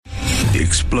The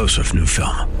explosive new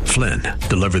film, Flynn,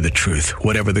 deliver the truth,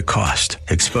 whatever the cost,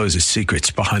 exposes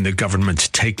secrets behind the government's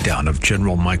takedown of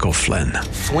General Michael Flynn.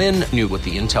 Flynn knew what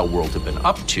the intel world had been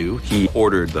up to. He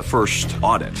ordered the first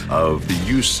audit of the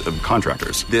use of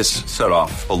contractors. This set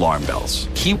off alarm bells.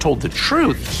 He told the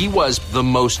truth. He was the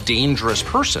most dangerous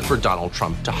person for Donald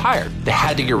Trump to hire. They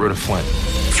had to get rid of Flynn.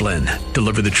 Flynn,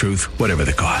 deliver the truth, whatever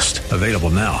the cost. Available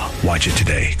now. Watch it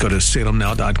today. Go to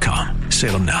salemnow.com.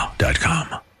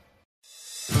 salemnow.com.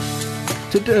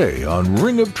 Today on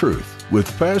Ring of Truth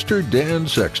with Pastor Dan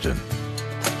Sexton.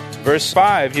 Verse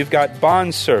 5, you've got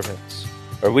bondservants,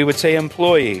 or we would say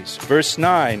employees. Verse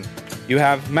 9, you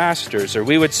have masters, or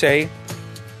we would say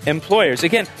employers.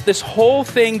 Again, this whole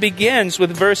thing begins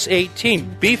with verse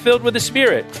 18. Be filled with the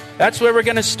Spirit. That's where we're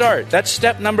going to start. That's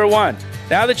step number 1.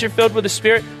 Now that you're filled with the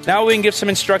Spirit, now we can give some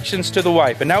instructions to the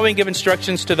wife, and now we can give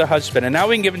instructions to the husband, and now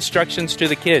we can give instructions to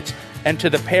the kids, and to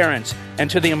the parents, and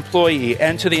to the employee,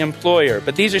 and to the employer.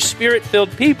 But these are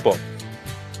Spirit-filled people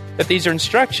that these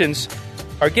instructions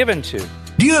are given to.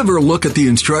 Do you ever look at the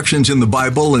instructions in the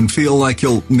Bible and feel like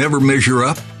you'll never measure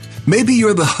up? Maybe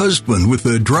you're the husband with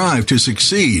the drive to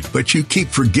succeed, but you keep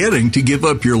forgetting to give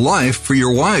up your life for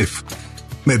your wife.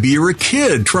 Maybe you're a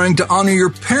kid trying to honor your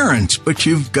parents, but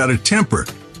you've got a temper.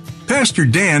 Pastor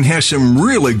Dan has some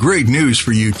really great news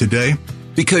for you today.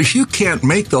 Because you can't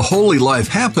make the holy life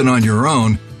happen on your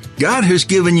own, God has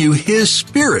given you His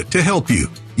Spirit to help you.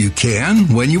 You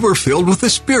can, when you are filled with the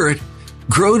Spirit,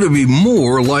 grow to be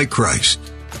more like Christ.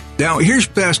 Now, here's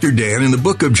Pastor Dan in the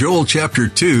book of Joel chapter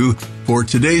 2 for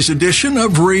today's edition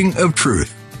of Ring of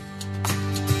Truth.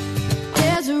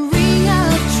 There's a ring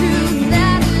of truth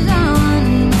that is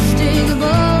unmistakable,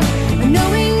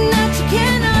 knowing that you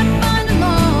cannot find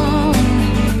alone.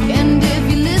 And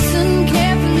if you listen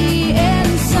carefully,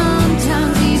 and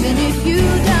sometimes even if you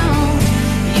don't,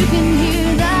 you can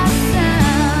hear that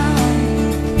sound.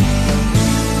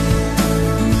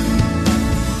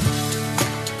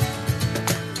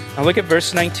 Now look at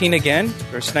verse 19 again.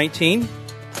 Verse 19.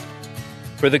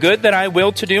 For the good that I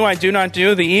will to do, I do not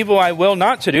do. The evil I will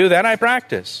not to do, that I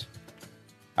practice.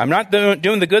 I'm not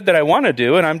doing the good that I want to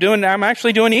do, and I'm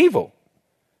actually doing evil.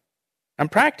 I'm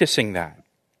practicing that.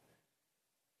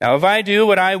 Now, if I do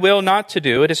what I will not to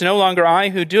do, it is no longer I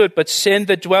who do it, but sin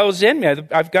that dwells in me.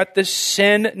 I've got this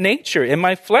sin nature in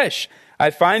my flesh.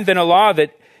 I find then a law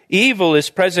that evil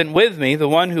is present with me, the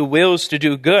one who wills to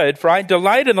do good. For I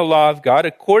delight in the law of God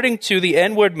according to the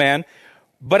inward man,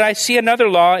 but I see another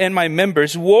law in my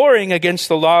members, warring against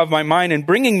the law of my mind and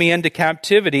bringing me into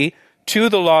captivity to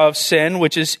the law of sin,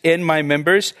 which is in my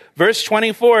members. Verse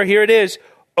 24, here it is.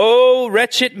 O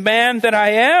wretched man that I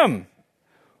am,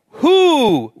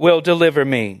 who will deliver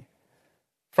me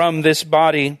from this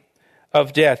body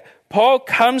of death? Paul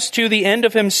comes to the end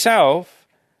of himself.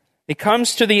 He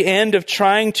comes to the end of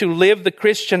trying to live the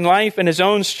Christian life in his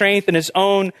own strength and his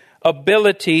own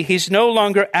ability. He's no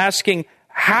longer asking,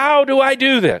 how do I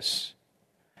do this?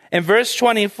 In verse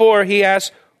 24, he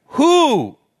asks,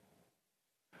 who?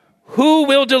 Who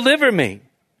will deliver me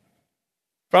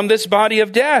from this body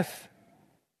of death?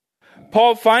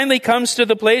 Paul finally comes to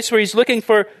the place where he's looking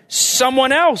for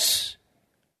someone else,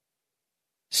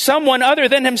 someone other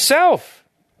than himself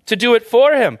to do it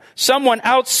for him, someone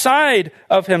outside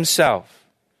of himself.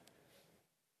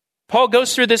 Paul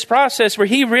goes through this process where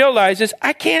he realizes,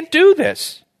 I can't do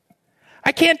this.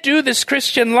 I can't do this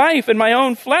Christian life in my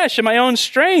own flesh, in my own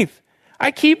strength. I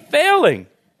keep failing.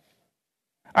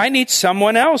 I need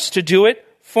someone else to do it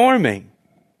for me.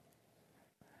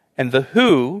 And the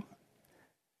who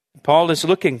Paul is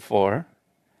looking for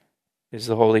is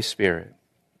the Holy Spirit.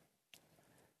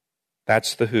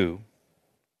 That's the who.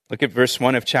 Look at verse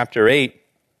 1 of chapter 8.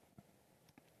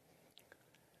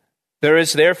 There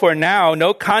is therefore now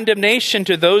no condemnation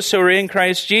to those who are in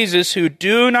Christ Jesus, who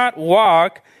do not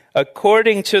walk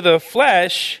according to the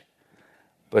flesh,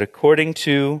 but according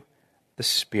to the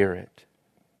Spirit.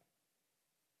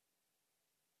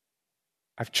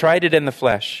 I've tried it in the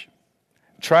flesh.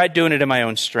 I've tried doing it in my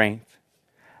own strength.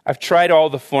 I've tried all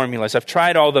the formulas. I've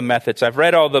tried all the methods. I've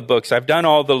read all the books. I've done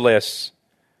all the lists.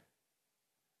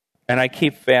 And I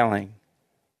keep failing.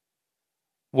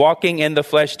 Walking in the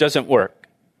flesh doesn't work.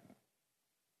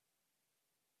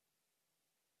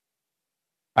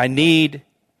 I need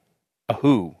a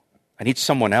who. I need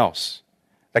someone else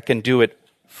that can do it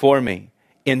for me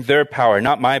in their power,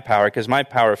 not my power, because my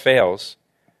power fails.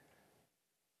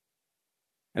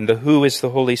 And the who is the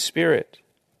Holy Spirit.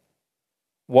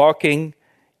 Walking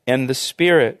in the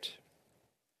Spirit.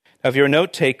 Now, if you're a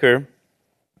note taker,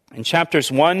 in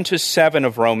chapters 1 to 7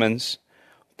 of Romans,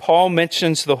 Paul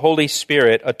mentions the Holy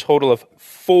Spirit a total of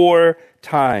 4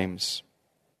 times.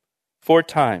 4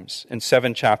 times in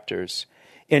 7 chapters.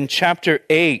 In chapter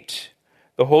 8,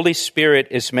 the Holy Spirit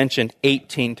is mentioned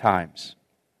 18 times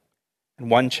in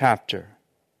 1 chapter.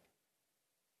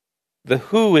 The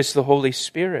who is the Holy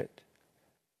Spirit.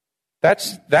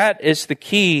 That is the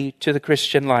key to the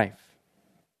Christian life.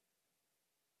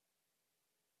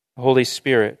 The Holy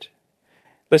Spirit.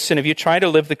 Listen, if you try to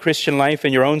live the Christian life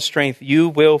in your own strength, you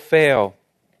will fail.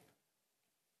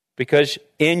 Because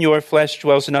in your flesh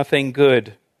dwells nothing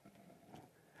good.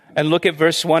 And look at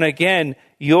verse 1 again.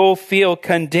 You'll feel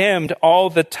condemned all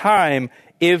the time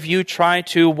if you try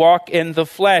to walk in the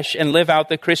flesh and live out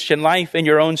the Christian life in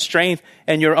your own strength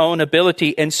and your own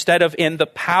ability instead of in the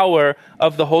power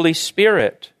of the Holy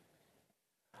Spirit.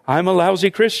 I'm a lousy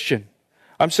Christian.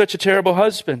 I'm such a terrible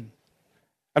husband.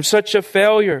 I'm such a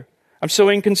failure. I'm so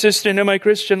inconsistent in my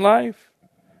Christian life.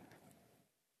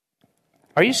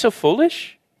 Are you so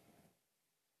foolish?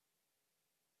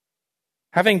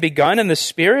 Having begun in the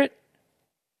Spirit,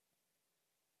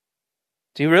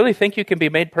 do you really think you can be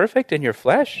made perfect in your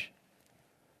flesh?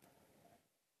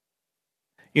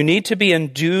 You need to be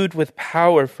endued with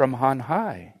power from on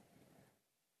high.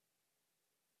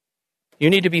 You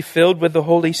need to be filled with the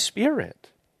Holy Spirit.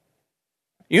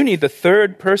 You need the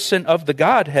third person of the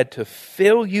Godhead to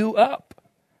fill you up.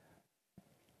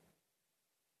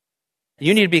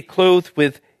 You need to be clothed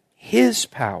with His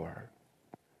power.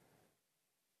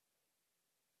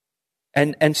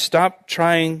 And stop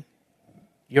trying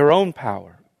your own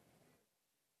power,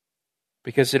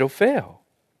 because it'll fail.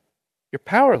 You're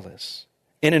powerless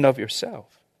in and of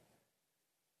yourself.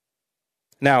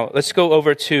 Now, let's go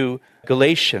over to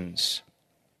Galatians.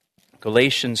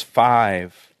 Galatians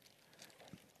 5.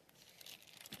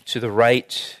 To the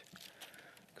right.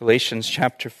 Galatians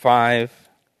chapter 5.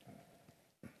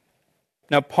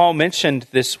 Now, Paul mentioned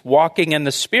this walking in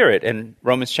the Spirit in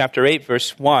Romans chapter 8,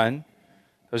 verse 1.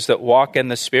 Those that walk in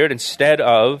the Spirit instead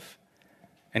of,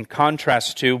 in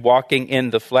contrast to, walking in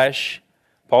the flesh.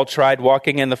 Paul tried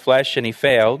walking in the flesh and he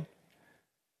failed.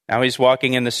 Now he's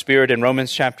walking in the Spirit in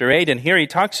Romans chapter 8. And here he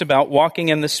talks about walking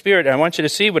in the Spirit. And I want you to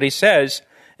see what he says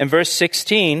in verse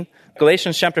 16.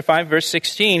 Galatians chapter 5, verse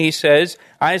 16, he says,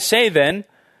 I say then,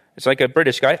 it's like a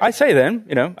British guy, I say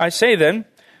then,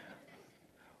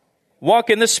 walk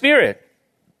in the Spirit.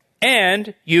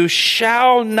 And you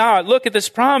shall not, look at this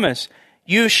promise,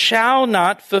 you shall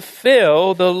not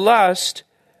fulfill the lust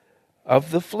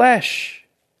of the flesh.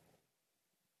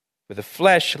 For the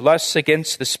flesh lusts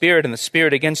against the Spirit, and the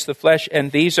Spirit against the flesh,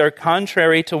 and these are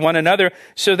contrary to one another,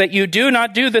 so that you do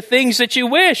not do the things that you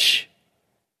wish.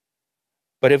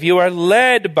 But if you are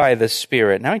led by the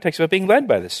Spirit, now he talks about being led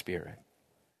by the Spirit,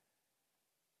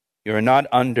 you are not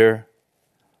under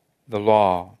the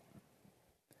law.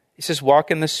 He says,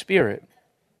 walk in the Spirit.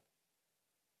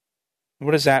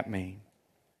 What does that mean?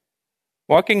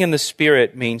 Walking in the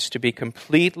Spirit means to be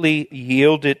completely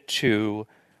yielded to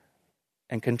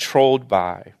and controlled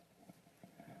by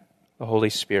the Holy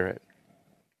Spirit.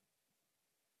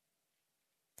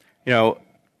 You know,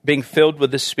 being filled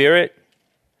with the Spirit,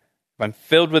 if I'm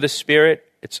filled with the Spirit,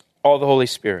 it's all the Holy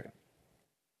Spirit.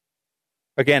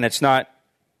 Again, it's not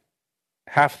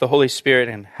half the Holy Spirit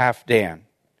and half Dan.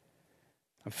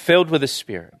 I'm filled with the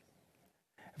Spirit.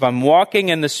 If I'm walking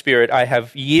in the Spirit, I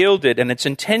have yielded, and it's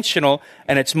intentional,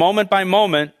 and it's moment by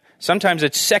moment. Sometimes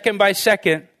it's second by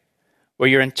second, where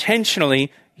you're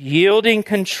intentionally yielding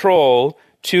control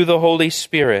to the Holy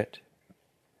Spirit.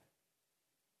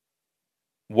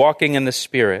 Walking in the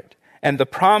Spirit. And the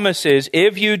promise is,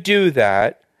 if you do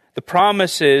that, the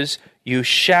promise is, you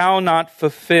shall not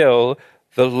fulfill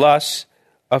the lusts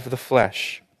of the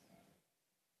flesh.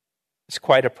 It's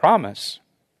quite a promise.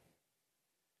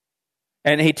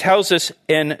 And he tells us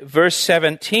in verse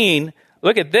 17,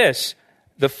 look at this,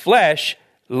 the flesh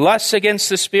lusts against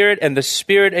the Spirit and the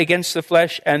Spirit against the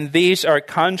flesh, and these are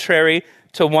contrary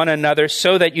to one another,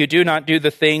 so that you do not do the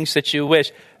things that you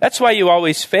wish. That's why you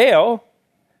always fail.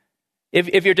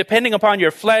 If you're depending upon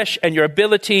your flesh and your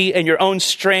ability and your own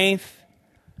strength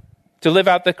to live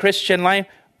out the Christian life,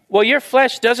 well, your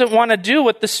flesh doesn't want to do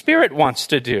what the Spirit wants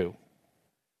to do.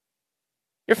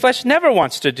 Your flesh never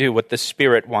wants to do what the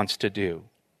Spirit wants to do.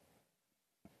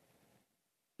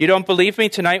 You don't believe me?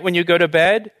 Tonight when you go to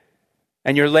bed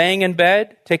and you're laying in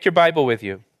bed, take your Bible with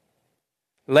you.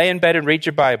 Lay in bed and read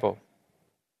your Bible.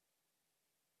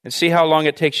 And see how long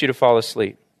it takes you to fall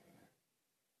asleep.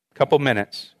 A couple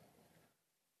minutes.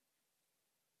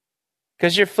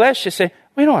 Because your flesh is saying,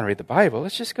 we don't want to read the Bible.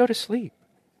 Let's just go to sleep.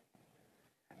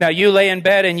 Now you lay in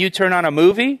bed and you turn on a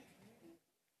movie.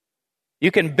 You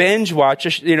can binge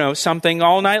watch, something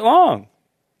all night long.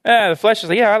 The flesh is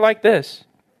like, yeah, I like this.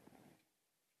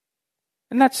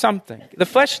 And that's something. The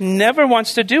flesh never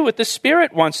wants to do what the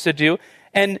Spirit wants to do.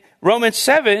 And Romans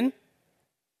 7,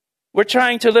 we're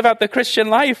trying to live out the Christian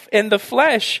life in the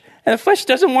flesh, and the flesh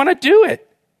doesn't want to do it.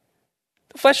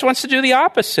 The flesh wants to do the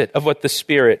opposite of what the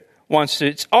Spirit wants to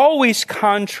do. It's always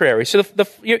contrary. So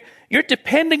you're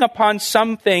depending upon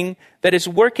something that is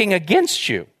working against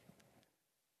you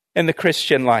in the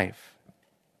Christian life.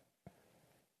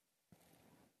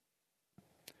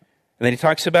 And then he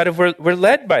talks about if we're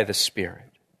led by the Spirit.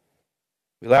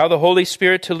 We allow the Holy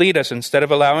Spirit to lead us instead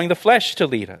of allowing the flesh to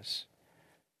lead us.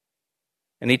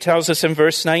 And he tells us in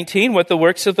verse 19 what the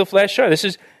works of the flesh are.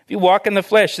 If you walk in the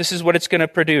flesh, this is what it's going to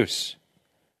produce.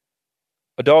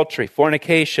 Adultery,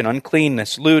 fornication,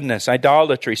 uncleanness, lewdness,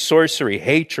 idolatry, sorcery,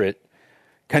 hatred,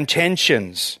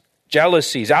 contentions,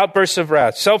 jealousies, outbursts of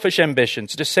wrath, selfish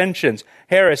ambitions, dissensions,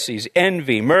 heresies,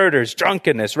 envy, murders,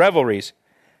 drunkenness, revelries,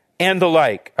 and the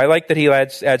like. I like that he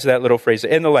adds that little phrase,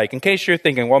 and the like. In case you're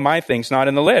thinking, well, my thing's not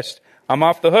in the list. I'm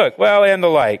off the hook. Well, and the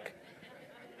like.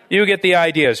 You get the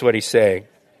idea is what he's saying.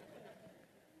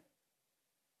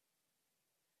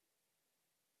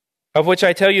 Of which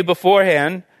I tell you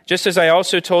beforehand, just as I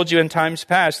also told you in times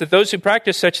past, that those who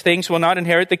practice such things will not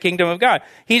inherit the kingdom of God.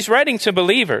 He's writing to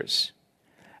believers.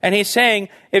 And he's saying,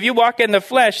 if you walk in the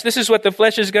flesh, this is what the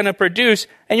flesh is going to produce,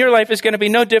 and your life is going to be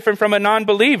no different from a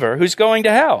non-believer who's going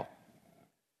to hell.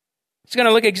 It's going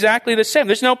to look exactly the same.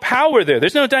 There's no power there.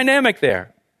 There's no dynamic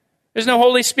there. There's no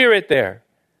Holy Spirit there.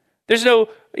 There's no,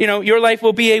 your life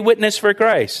will be a witness for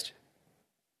Christ.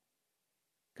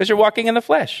 Because you're walking in the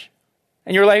flesh.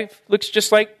 And your life looks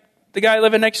just like the guy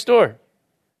living next door.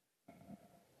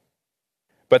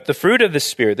 But the fruit of the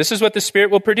Spirit, this is what the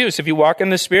Spirit will produce. If you walk in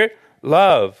the Spirit,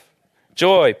 love,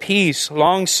 joy, peace,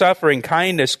 long-suffering,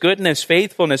 kindness, goodness,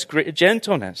 faithfulness,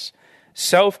 gentleness,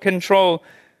 self-control.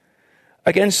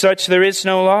 Against such there is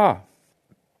no law.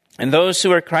 And those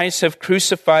who are Christ have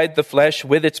crucified the flesh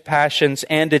with its passions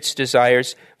and its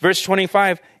desires. Verse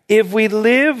 25, if we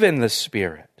live in the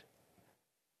Spirit,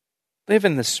 live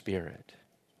in the Spirit.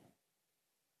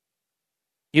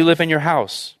 You live in your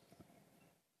house.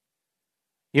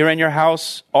 You're in your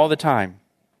house all the time.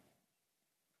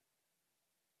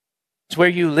 It's where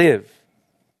you live.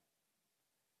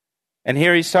 And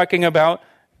here he's talking about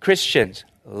Christians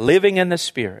living in the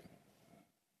Spirit.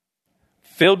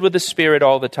 Filled with the Spirit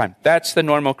all the time. That's the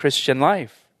normal Christian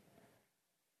life.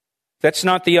 That's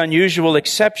not the unusual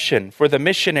exception for the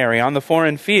missionary on the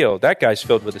foreign field. That guy's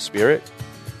filled with the Spirit.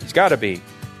 He's got to be.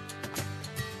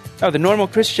 No, the normal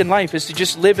Christian life is to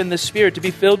just live in the Spirit, to be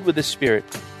filled with the Spirit.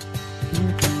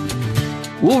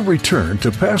 We'll return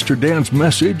to Pastor Dan's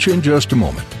message in just a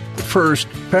moment. First,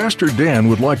 Pastor Dan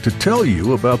would like to tell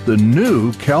you about the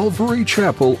new Calvary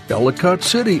Chapel Ellicott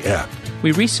City app.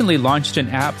 We recently launched an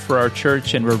app for our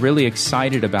church, and we're really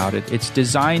excited about it. It's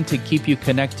designed to keep you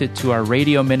connected to our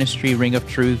radio ministry, Ring of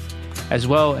Truth, as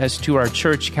well as to our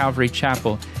church, Calvary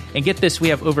Chapel. And get this, we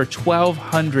have over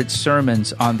 1,200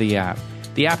 sermons on the app.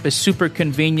 The app is super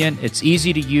convenient, it's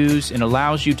easy to use, and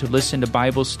allows you to listen to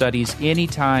Bible studies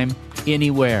anytime,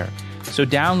 anywhere. So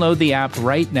download the app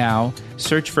right now,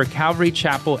 search for Calvary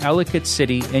Chapel Ellicott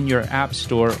City in your app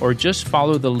store, or just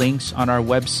follow the links on our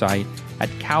website at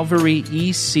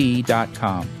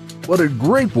calvaryec.com. What a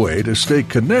great way to stay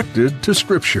connected to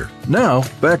Scripture. Now,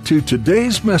 back to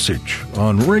today's message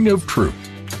on Ring of Truth.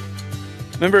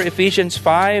 Remember Ephesians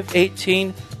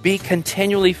 5:18, be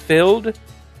continually filled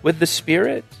with the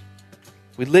Spirit.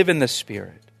 We live in the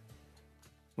Spirit.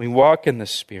 We walk in the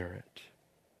Spirit.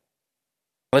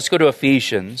 Let's go to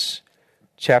Ephesians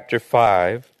chapter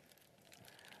 5.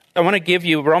 I want to give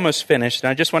you, we're almost finished,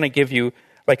 and I just want to give you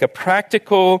like a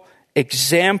practical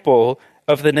example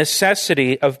of the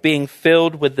necessity of being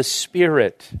filled with the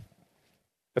Spirit.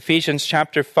 Ephesians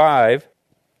chapter 5,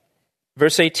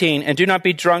 verse 18, and do not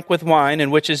be drunk with wine,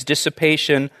 in which is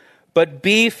dissipation, but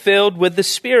be filled with the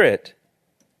Spirit.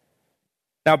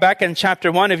 Now, back in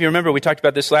chapter 1, if you remember, we talked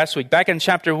about this last week. Back in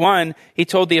chapter 1, he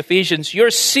told the Ephesians, you're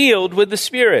sealed with the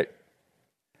Spirit.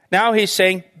 Now he's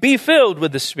saying, be filled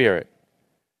with the Spirit.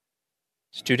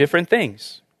 It's two different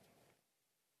things.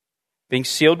 Being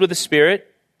sealed with the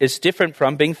Spirit is different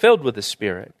from being filled with the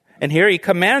Spirit. And here he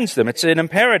commands them. It's an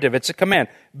imperative. It's a command.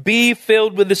 Be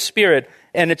filled with the Spirit.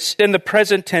 And it's in the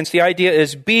present tense. The idea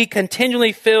is be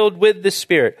continually filled with the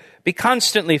Spirit. Be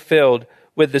constantly filled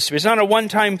with the Spirit. It's not a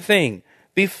one-time thing.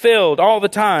 Be filled all the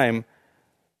time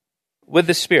with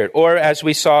the Spirit. Or as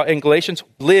we saw in Galatians,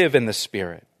 live in the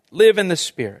Spirit. Live in the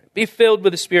Spirit. Be filled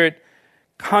with the Spirit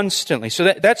constantly.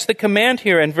 So that's the command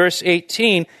here in verse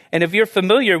 18. And if you're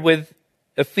familiar with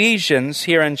Ephesians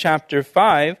here in chapter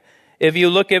 5, if you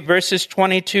look at verses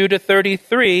 22 to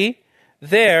 33,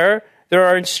 there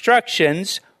are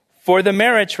instructions for the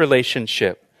marriage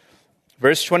relationship.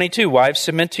 Verse 22, wives,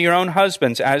 submit to your own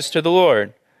husbands as to the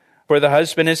Lord. For the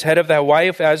husband is head of the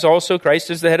wife, as also Christ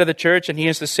is the head of the church, and he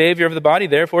is the Savior of the body.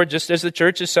 Therefore, just as the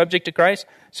church is subject to Christ,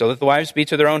 so let the wives be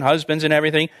to their own husbands and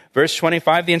everything. Verse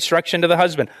 25, the instruction to the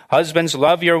husband. Husbands,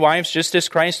 love your wives, just as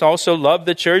Christ also loved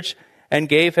the church and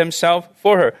gave himself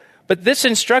for her. But this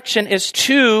instruction is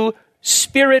to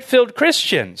Spirit-filled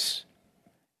Christians.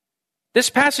 This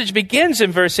passage begins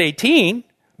in verse 18,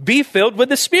 be filled with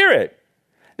the Spirit.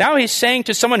 Now he's saying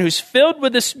to someone who's filled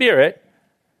with the Spirit,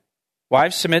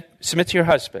 wives, submit to your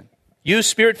husband. You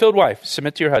Spirit-filled wife,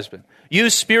 submit to your husband. You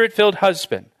Spirit-filled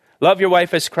husband, love your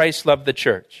wife as Christ loved the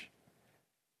church.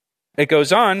 It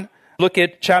goes on, look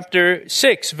at chapter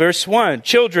 6, verse 1.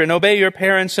 Children, obey your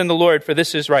parents in the Lord, for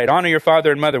this is right. Honor your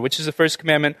father and mother, which is the first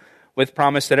commandment, with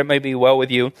promise that it may be well with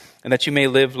you, and that you may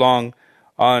live long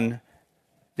on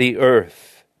the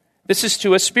earth. This is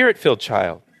to a Spirit-filled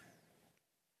child.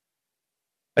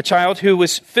 A child who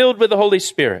was filled with the Holy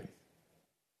Spirit.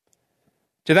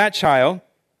 To that child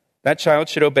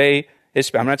should obey his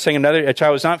Spirit. I'm not saying a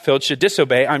child who's not filled should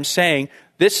disobey. I'm saying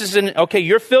this is okay,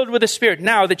 you're filled with the Spirit.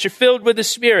 Now that you're filled with the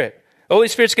Spirit, the Holy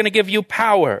Spirit's going to give you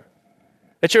power,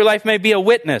 that your life may be a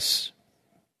witness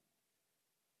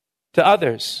to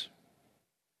others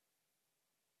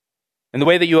in the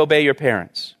way that you obey your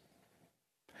parents.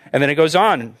 And then it goes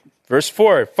on, verse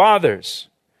 4, fathers,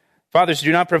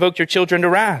 do not provoke your children to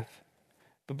wrath,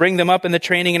 but bring them up in the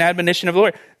training and admonition of the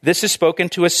Lord. This is spoken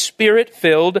to a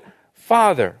Spirit-filled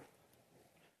father.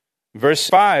 Verse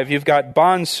 5, you've got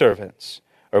bondservants,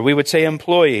 or we would say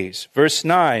employees. Verse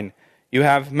 9, you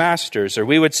have masters, or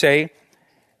we would say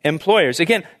employers.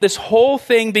 Again, this whole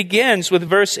thing begins with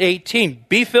verse 18.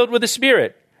 Be filled with the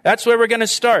Spirit. That's where we're going to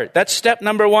start. That's step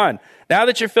number 1. Now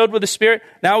that you're filled with the Spirit,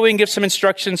 now we can give some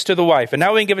instructions to the wife, and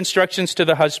now we can give instructions to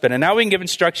the husband, and now we can give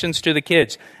instructions to the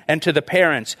kids, and to the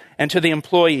parents, and to the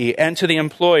employee, and to the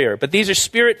employer. But these are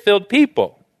Spirit-filled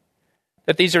people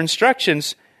that these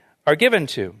instructions are given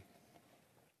to.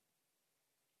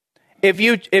 If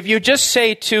you just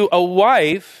say to a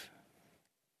wife,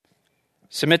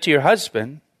 submit to your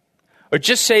husband, or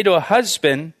just say to a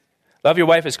husband, love your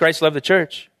wife as Christ loved the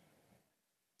church,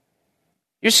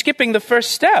 you're skipping the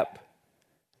first step.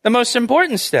 The most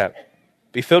important step,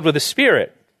 be filled with the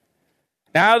Spirit.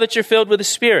 Now that you're filled with the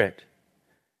Spirit,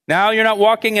 now you're not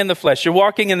walking in the flesh, you're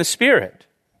walking in the Spirit.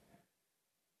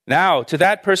 Now, to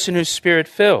that person who's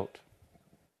Spirit-filled,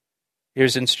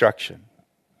 here's instruction.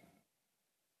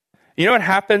 You know what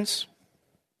happens?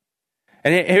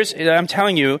 And I'm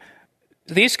telling you,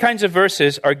 these kinds of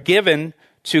verses are given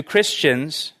to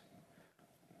Christians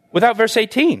without verse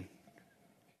 18.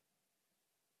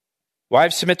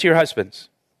 Wives, submit to your husbands.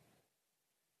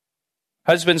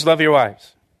 Husbands, love your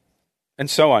wives. And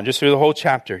so on, just through the whole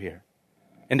chapter here,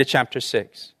 into chapter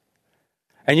 6.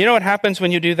 And you know what happens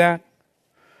when you do that?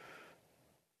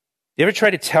 You ever try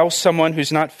to tell someone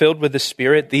who's not filled with the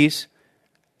Spirit these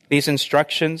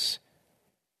instructions?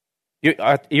 You're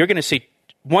going to see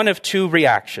one of two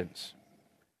reactions.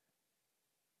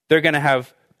 They're going to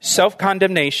have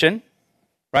self-condemnation,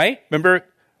 right? Remember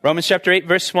Romans chapter 8,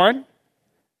 verse 1?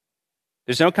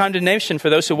 There's no condemnation for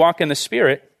those who walk in the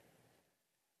Spirit.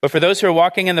 But for those who are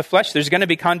walking in the flesh, there's going to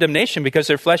be condemnation because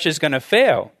their flesh is going to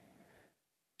fail.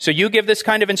 So you give this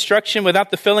kind of instruction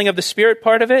without the filling of the Spirit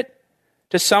part of it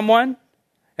to someone,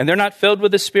 and they're not filled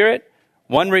with the Spirit,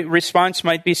 one response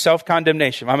might be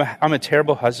self-condemnation. I'm a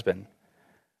terrible husband.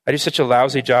 I do such a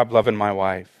lousy job loving my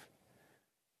wife.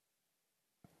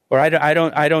 Or I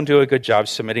don't do a good job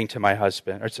submitting to my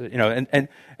husband. Or,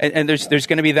 and there's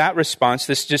going to be that response,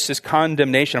 this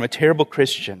condemnation. I'm a terrible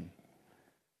Christian.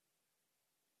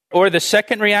 Or the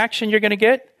second reaction you're going to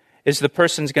get is the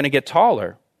person's going to get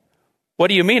taller. What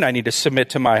do you mean I need to submit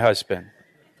to my husband?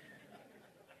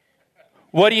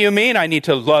 What do you mean I need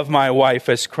to love my wife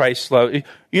as Christ loved?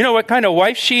 You know what kind of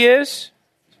wife she is?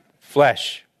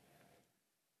 Flesh.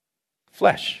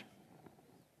 Flesh.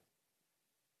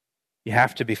 You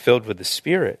have to be filled with the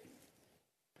Spirit.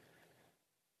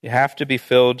 You have to be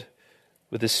filled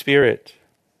with the Spirit.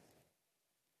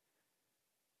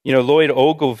 You know, Lloyd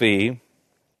Ogilvie,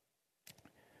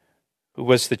 who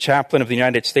was the chaplain of the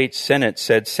United States Senate,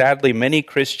 said, sadly, many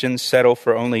Christians settle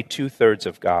for only 2/3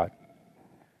 of God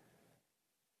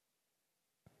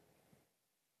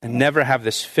and never have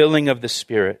this filling of the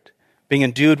Spirit, being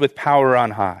endued with power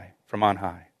from on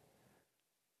high,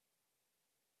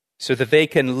 so that they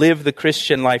can live the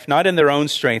Christian life not in their own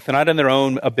strength, not in their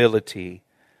own ability,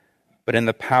 but in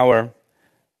the power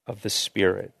of the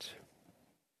Spirit.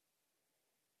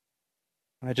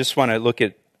 I just want to look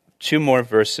at two more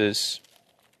verses.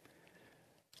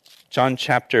 John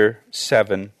chapter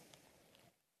 7, and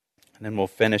then we'll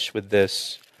finish with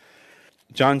this.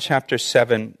 John chapter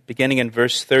 7, beginning in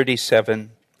verse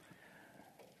 37.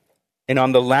 And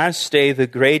on the last day, the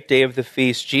great day of the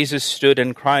feast, Jesus stood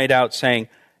and cried out, saying,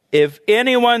 "If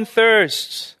anyone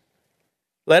thirsts,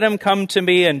 let him come to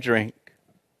me and drink.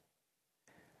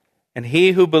 And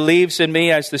he who believes in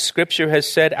me, as the Scripture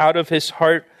has said, out of his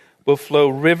heart will flow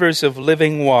rivers of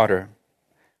living water."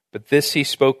 But this he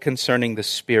spoke concerning the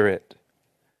Spirit,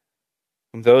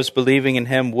 whom those believing in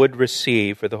him would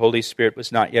receive, for the Holy Spirit was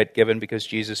not yet given because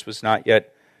Jesus was not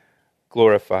yet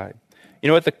glorified. You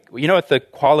know what the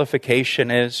qualification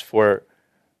is for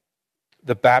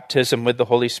the baptism with the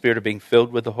Holy Spirit, or being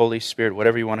filled with the Holy Spirit,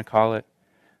 whatever you want to call it?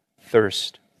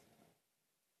 Thirst.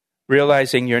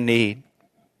 Realizing your need.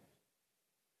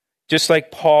 Just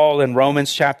like Paul in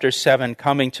Romans chapter 7,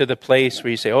 coming to the place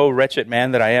where you say, "Oh, wretched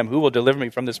man that I am, who will deliver me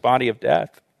from this body of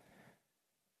death?"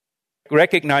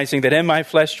 Recognizing that in my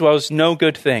flesh dwells no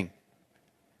good thing.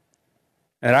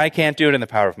 And I can't do it in the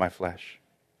power of my flesh.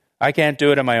 I can't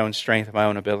do it in my own strength and my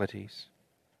own abilities.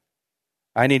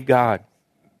 I need God.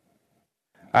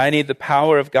 I need the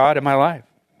power of God in my life.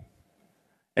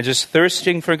 And just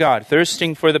thirsting for God,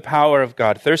 thirsting for the power of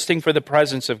God, thirsting for the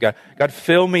presence of God. God,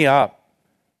 fill me up.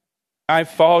 I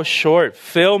fall short.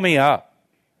 Fill me up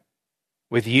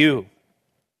with you.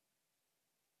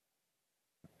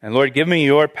 And Lord, give me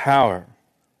your power.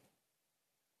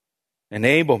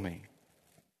 Enable me.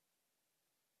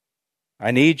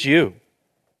 I need you.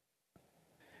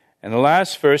 And the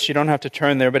last verse, you don't have to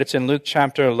turn there, but it's in Luke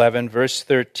chapter 11, verse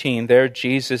 13. There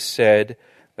Jesus said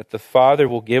that the Father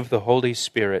will give the Holy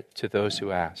Spirit to those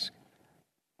who ask.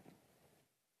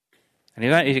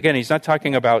 And he's not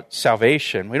talking about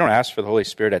salvation. We don't ask for the Holy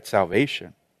Spirit at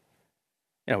salvation.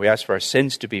 We ask for our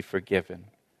sins to be forgiven.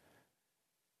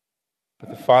 But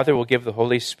the Father will give the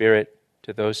Holy Spirit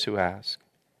to those who ask.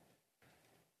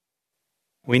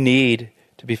 We need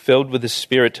to be filled with the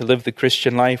Spirit to live the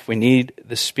Christian life. We need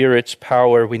the Spirit's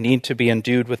power. We need to be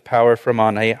endued with power from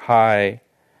on high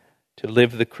to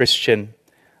live the Christian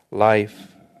life.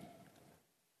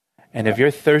 And if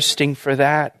you're thirsting for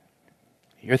that,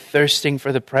 you're thirsting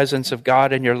for the presence of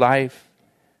God in your life,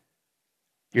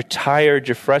 you're tired,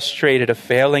 you're frustrated of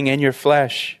failing in your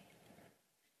flesh,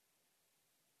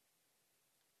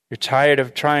 you're tired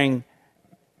of trying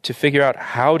to figure out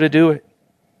how to do it,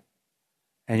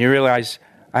 and you realize,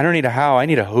 I don't need a how, I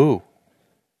need a who.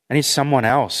 I need someone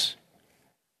else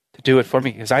to do it for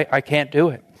me because I can't do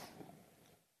it.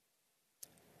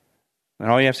 And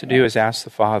all you have to do is ask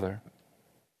the Father.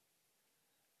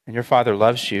 And your Father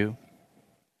loves you,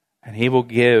 and He will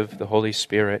give the Holy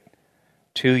Spirit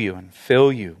to you and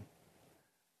fill you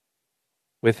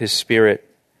with His Spirit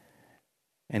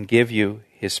and give you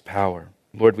His power.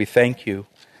 Lord, we thank you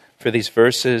for these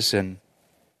verses, and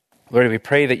Lord, we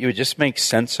pray that you would just make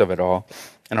sense of it all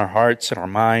in our hearts and our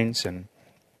minds. And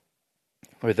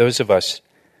for those of us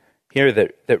here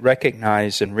that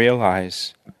recognize and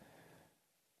realize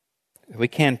that we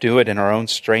can't do it in our own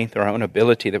strength or our own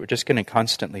ability, that we're just going to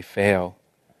constantly fail.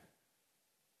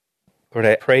 Lord,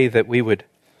 I pray that we would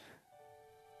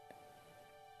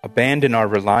abandon our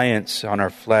reliance on our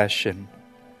flesh and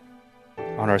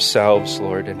on ourselves,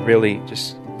 Lord, and really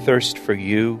just thirst for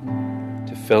you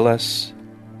to fill us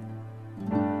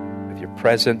with your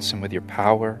presence and with your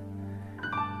power,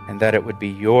 and that it would be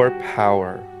your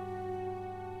power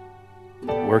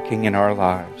working in our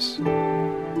lives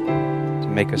to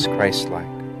make us Christ-like.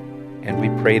 And we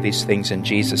pray these things in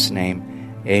Jesus' name.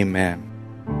 Amen.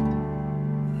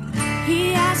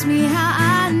 He asked me how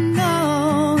I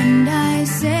know, and I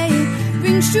say it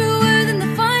rings truer than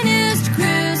the finest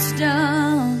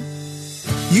crystal.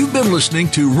 You've been listening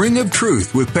to Ring of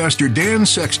Truth with Pastor Dan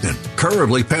Sexton.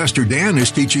 Currently, Pastor Dan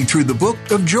is teaching through the book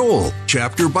of Joel,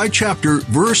 chapter by chapter,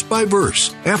 verse by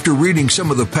verse. After reading some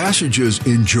of the passages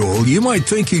in Joel, you might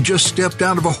think you just stepped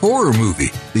out of a horror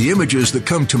movie. The images that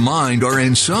come to mind are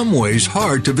in some ways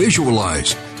hard to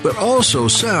visualize, but also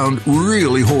sound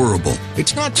really horrible.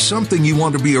 It's not something you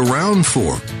want to be around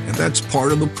for, and that's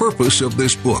part of the purpose of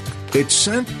this book. It's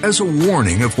sent as a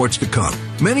warning of what's to come.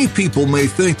 Many people may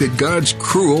think that God's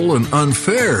cruel and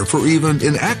unfair for even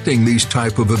enacting these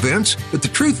type of events, but the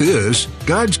truth is,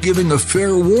 God's giving a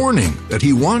fair warning that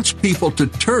He wants people to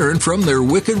turn from their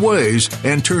wicked ways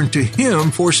and turn to Him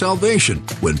for salvation.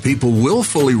 When people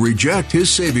willfully reject His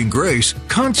saving grace,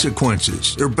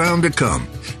 consequences are bound to come.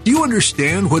 Do you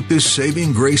understand what this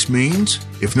saving grace means?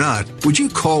 If not, would you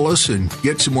call us and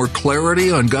get some more clarity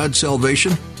on God's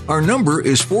salvation? Our number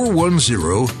is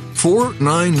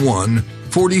 410-491-5788.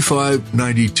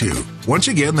 410-491-4592. Once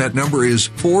again, that number is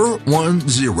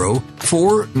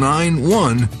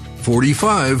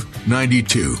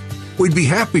 410-491-4592. We'd be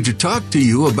happy to talk to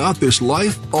you about this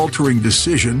life-altering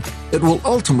decision that will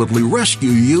ultimately rescue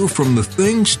you from the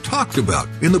things talked about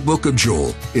in the book of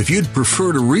Joel. If you'd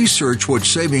prefer to research what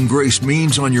saving grace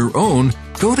means on your own,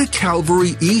 go to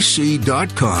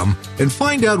calvaryec.com and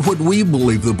find out what we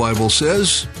believe the Bible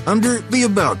says under the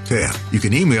About tab. You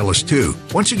can email us too.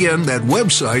 Once again, that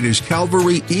website is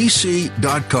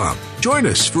calvaryec.com. Join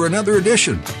us for another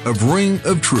edition of Ring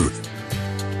of Truth.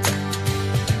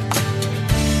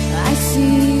 I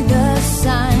see the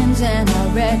signs and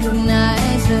I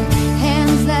recognize the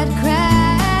hands that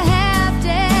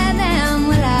crafted them.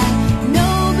 Well, I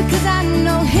know because I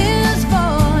know His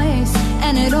voice,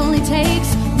 and it only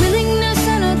takes willingness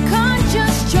and a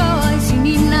conscious choice. You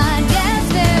need not guess,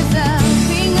 there's a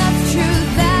ring of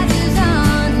truth that is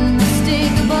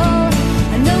unmistakable,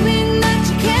 knowing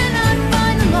that you cannot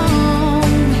find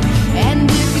alone. And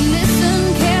if you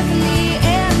listen carefully,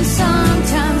 and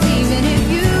sometimes even if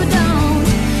you don't,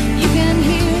 you can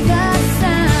hear the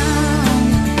sound.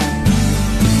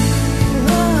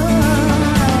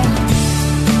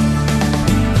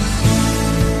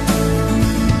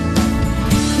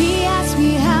 He asked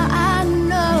me how I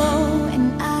know,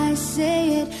 and I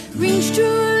say it rings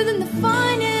truer than the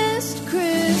finest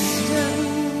crystal.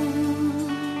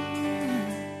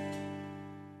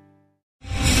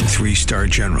 3-star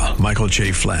General Michael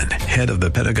J. Flynn, head of the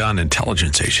Pentagon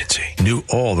Intelligence Agency, knew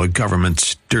all the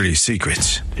government's dirty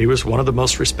secrets. He was one of the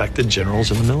most respected generals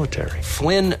in the military.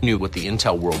 Flynn knew what the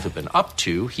intel world had been up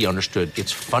to. He understood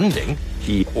its funding.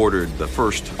 He ordered the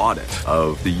first audit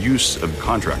of the use of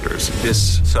contractors.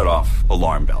 This set off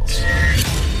alarm bells.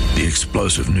 The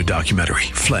explosive new documentary,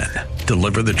 Flynn,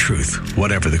 Deliver the Truth,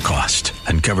 Whatever the Cost,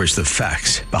 uncovers the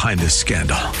facts behind this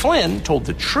scandal. Flynn told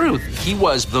the truth. He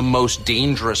was the most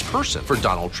dangerous person for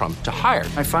Donald Trump to hire.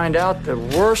 I find out the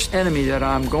worst enemy that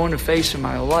I'm going to face in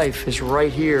my life is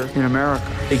right here in America.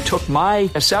 They took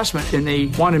my assessment and they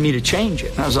wanted me to change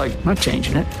it. And I was like, I'm not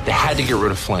changing it. They had to get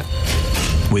rid of Flynn.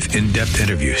 With in-depth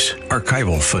interviews,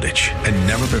 archival footage, and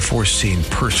never-before-seen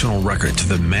personal records of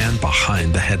the man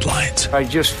behind the headlines. I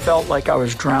just felt like I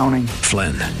was drowning.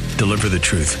 Flynn, Deliver the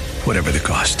Truth, Whatever the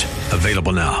Cost.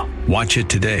 Available now. Watch it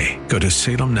today. Go to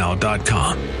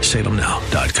salemnow.com.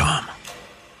 salemnow.com.